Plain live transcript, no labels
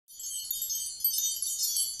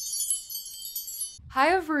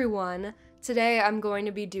Hi everyone! Today I'm going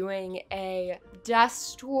to be doing a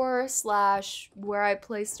desk tour slash where I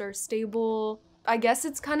placed our stable. I guess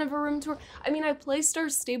it's kind of a room tour. I placed our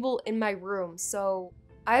stable in my room, so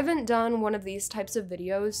I haven't done one of these types of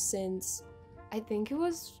videos since I think it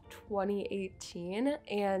was 2018,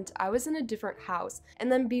 and I was in a different house. And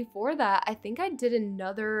then before that, I think I did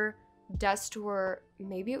another desk tour,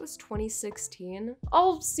 maybe it was 2016.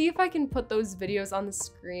 I'll see if I can put those videos on the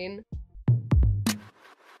screen.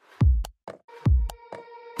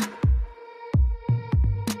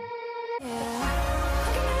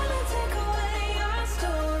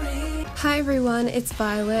 Hi everyone, it's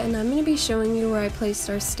Violet, and I'm going to be showing you where I placed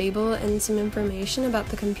our stable and some information about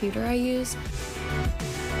the computer I used.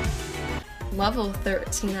 Level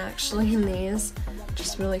 13 actually in these,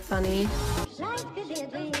 just really funny.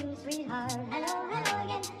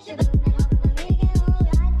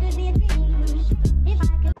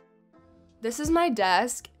 This is my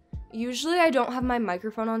desk. Usually I don't have my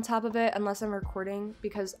microphone on top of it unless I'm recording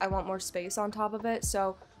because I want more space on top of it,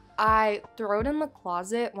 so I throw it in the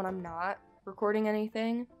closet when I'm not recording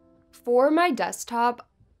anything. For my desktop,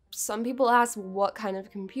 some people ask, what kind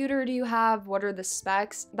of computer do you have? What are the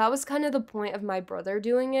specs? That was kind of the point of my brother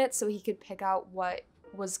doing it, so he could pick out what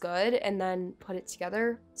was good and then put it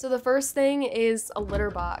together. So the first thing is a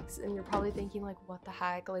litter box, and you're probably thinking like, what the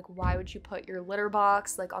heck? Like, why would you put your litter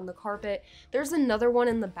box like on the carpet? There's another one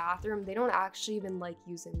in the bathroom. They don't actually even like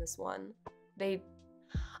using this one.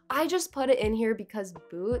 I just put it in here because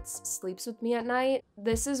Boots sleeps with me at night.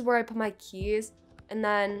 This is where I put my keys, and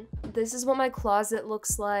then this is what my closet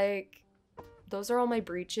looks like. Those are all my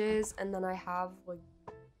breeches, and then I have like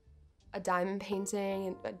a diamond painting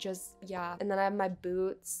and and then I have my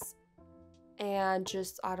boots and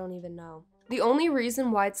just I don't even know. The only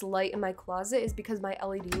reason why it's light in my closet is because my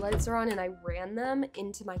LED lights are on and I ran them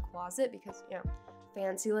into my closet because, you know,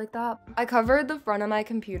 fancy like that. I covered the front of my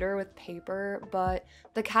computer with paper, but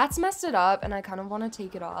the cats messed it up and I kind of want to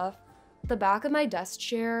take it off. The back of my desk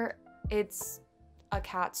chair, it's a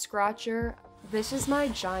cat scratcher. This is my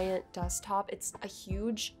giant desktop. It's a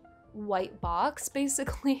huge white box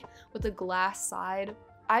basically with a glass side.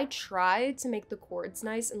 I tried to make the cords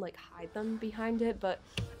nice and like hide them behind it, but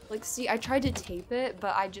like, see, I tried to tape it,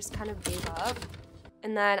 but I just kind of gave up.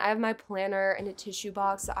 And then I have my planner and a tissue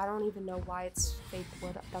box. I don't even know why it's fake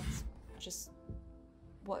wood. That's just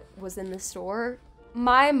what was in the store.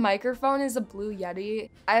 My microphone is a Blue Yeti.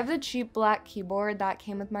 I have the cheap black keyboard that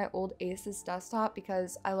came with my old Asus desktop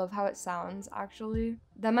because I love how it sounds actually.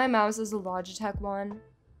 Then my mouse is a Logitech one.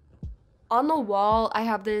 On the wall, I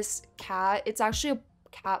have this cat. It's actually a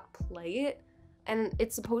cat plate, and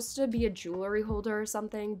it's supposed to be a jewelry holder or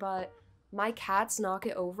something, but my cats knock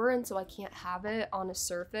it over, and so I can't have it on a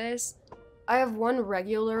surface. I have one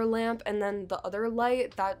regular lamp, and then the other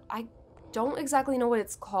light that I don't exactly know what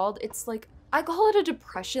it's called. It's like, I call it a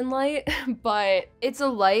depression light, but it's a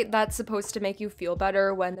light that's supposed to make you feel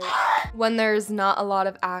better when there's not a lot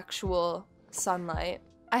of actual sunlight.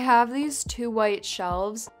 I have these two white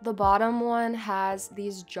shelves. The bottom one has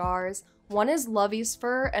these jars. One is Lovey's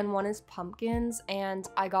fur and one is pumpkins, and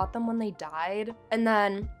I got them when they died. And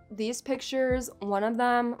then these pictures, one of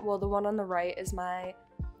them, well, the one on the right is my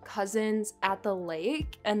cousins at the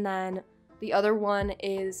lake, and then the other one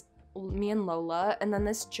is me and Lola. And then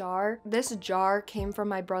this jar came from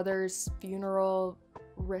my brother's funeral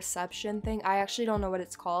reception thing. I actually don't know what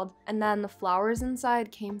it's called. And then the flowers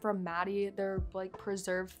inside came from Maddie. They're like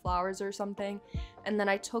preserved flowers or something. And then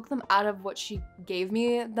I took them out of what she gave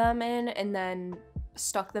me them in and then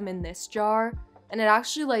stuck them in this jar. And it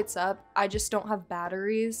actually lights up. I just don't have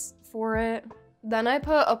batteries for it. Then I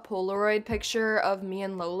put a Polaroid picture of me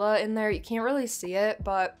and Lola in there. You can't really see it,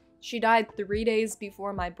 but she died 3 days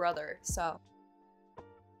before my brother, so.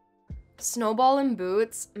 Snowball and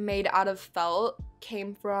Boots, made out of felt,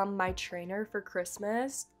 came from my trainer for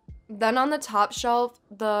Christmas. Then on the top shelf,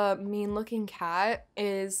 the mean looking cat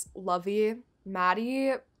is Lovey.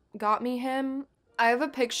 Maddie got me him. I have a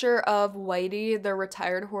picture of Whitey, the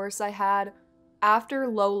retired horse I had after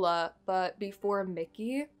Lola, but before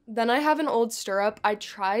Mickey. Then I have an old stirrup. I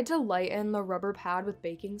tried to lighten the rubber pad with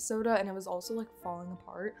baking soda and it was also like falling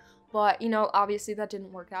apart. But, you know, obviously that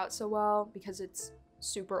didn't work out so well because it's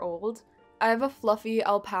super old. I have a fluffy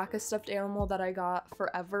alpaca stuffed animal that I got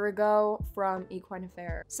forever ago from Equine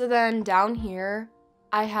Affair. So then down here,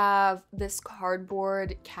 I have this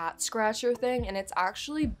cardboard cat scratcher thing, and it's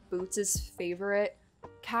actually Boots' favorite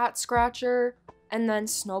cat scratcher. And then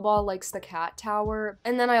Snowball likes the cat tower.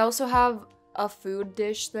 And then I also have a food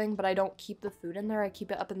dish thing, but I don't keep the food in there. I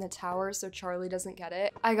keep it up in the tower so Charlie doesn't get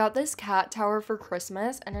it. I got this cat tower for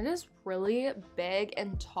Christmas, and it is really big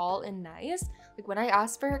and tall and nice. Like, when I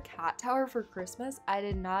asked for a cat tower for Christmas, I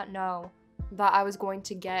did not know that I was going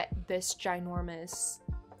to get this ginormous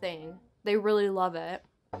thing. They really love it.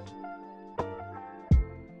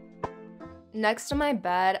 Next to my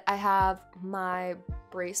bed, I have my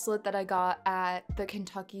bracelet that I got at the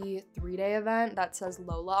Kentucky 3-day event that says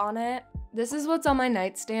Lola on it. This is what's on my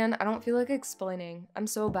nightstand. I don't feel like explaining. I'm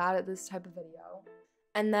so bad at this type of video.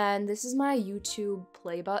 And then this is my YouTube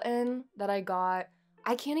play button that I got.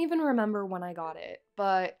 I can't even remember when I got it,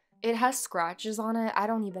 but it has scratches on it. I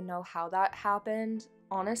don't even know how that happened,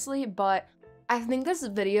 honestly, but I think this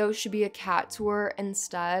video should be a cat tour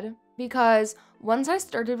instead, because once I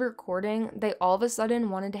started recording, they all of a sudden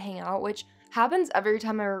wanted to hang out, which happens every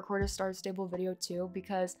time I record a Star Stable video too,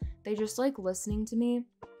 because they just like listening to me,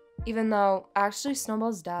 even though actually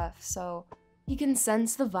Snowball's deaf, so he can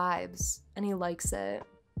sense the vibes and he likes it.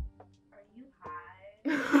 Are you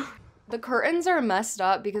high? The curtains are messed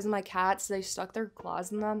up because my cats, they stuck their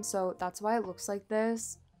claws in them, so that's why it looks like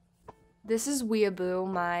this. This is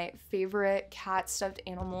Weeaboo, my favorite cat stuffed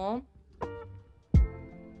animal.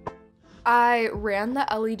 I ran the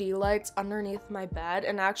LED lights underneath my bed,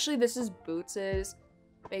 and actually this is Boots's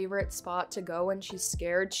favorite spot to go when she's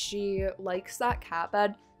scared. She likes that cat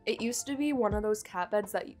bed. It used to be one of those cat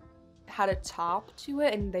beds that had a top to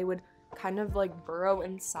it and they would kind of like burrow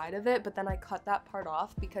inside of it, but then I cut that part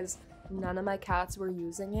off because none of my cats were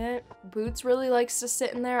using it. Boots really likes to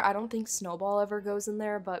sit in there. I don't think Snowball ever goes in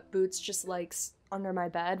there, but Boots just likes under my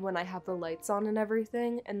bed when I have the lights on and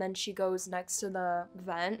everything, and then she goes next to the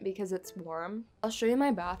vent because it's warm. I'll show you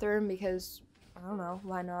my bathroom because I don't know,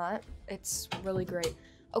 why not? It's really great.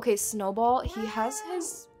 Okay, Snowball, he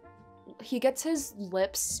gets his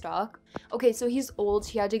lips stuck. Okay, so he's old.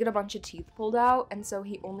 He had to get a bunch of teeth pulled out, and so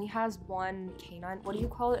he only has one canine. What do you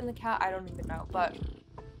call it in the cat? I don't even know, but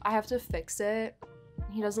I have to fix it.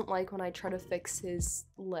 He doesn't like when I try to fix his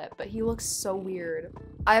lip, but he looks so weird.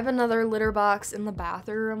 I have another litter box in the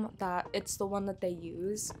bathroom that it's the one that they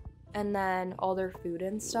use, and then all their food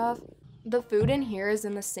and stuff. The food in here is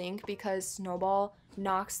in the sink because Snowball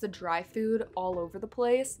knocks the dry food all over the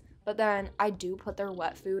place, but then I do put their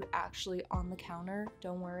wet food actually on the counter,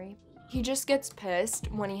 don't worry. He just gets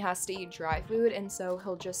pissed when he has to eat dry food, and so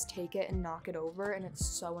he'll just take it and knock it over, and it's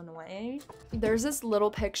so annoying. There's this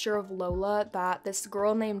little picture of Lola that this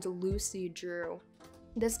girl named Lucy drew.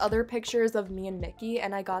 This other picture is of me and Mickey,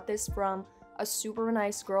 and I got this from a super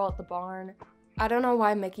nice girl at the barn. I don't know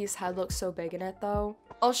why Mickey's head looks so big in it though.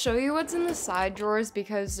 I'll show you what's in the side drawers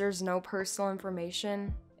because there's no personal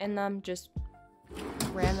information in them, just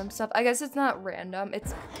random stuff. I guess it's not random.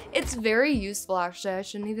 It's very useful actually. I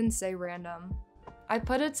shouldn't even say random. I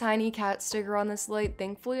put a tiny cat sticker on this light.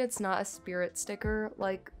 Thankfully it's not a spirit sticker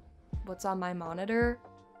like what's on my monitor.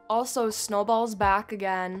 Also, Snowball's back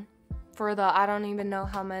again for the I don't even know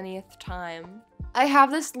how manyth time. I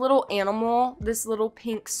have this little animal, this little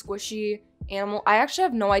pink squishy animal. I actually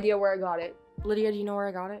have no idea where I got it. Lydia, do you know where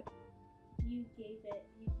I got it? You gave it.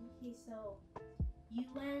 Okay, so you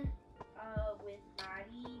went with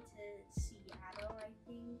Maddie to Seattle, I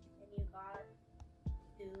think, and you got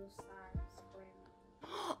 2 slimes for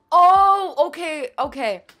me. Oh,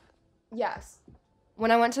 okay. Yes.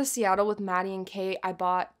 When I went to Seattle with Maddie and Kate, I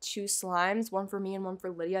bought 2 slimes, one for me and one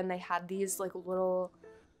for Lydia, and they had these like little,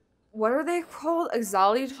 what are they called?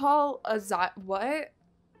 Axolotl? What?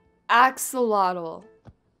 Axolotl.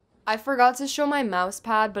 I forgot to show my mouse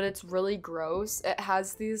pad, but it's really gross. It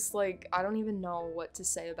has these, like, I don't even know what to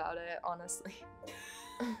say about it, honestly.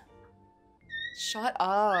 Shut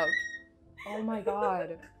up. Oh my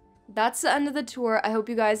god. That's the end of the tour. I hope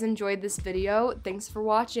you guys enjoyed this video. Thanks for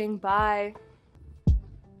watching. Bye.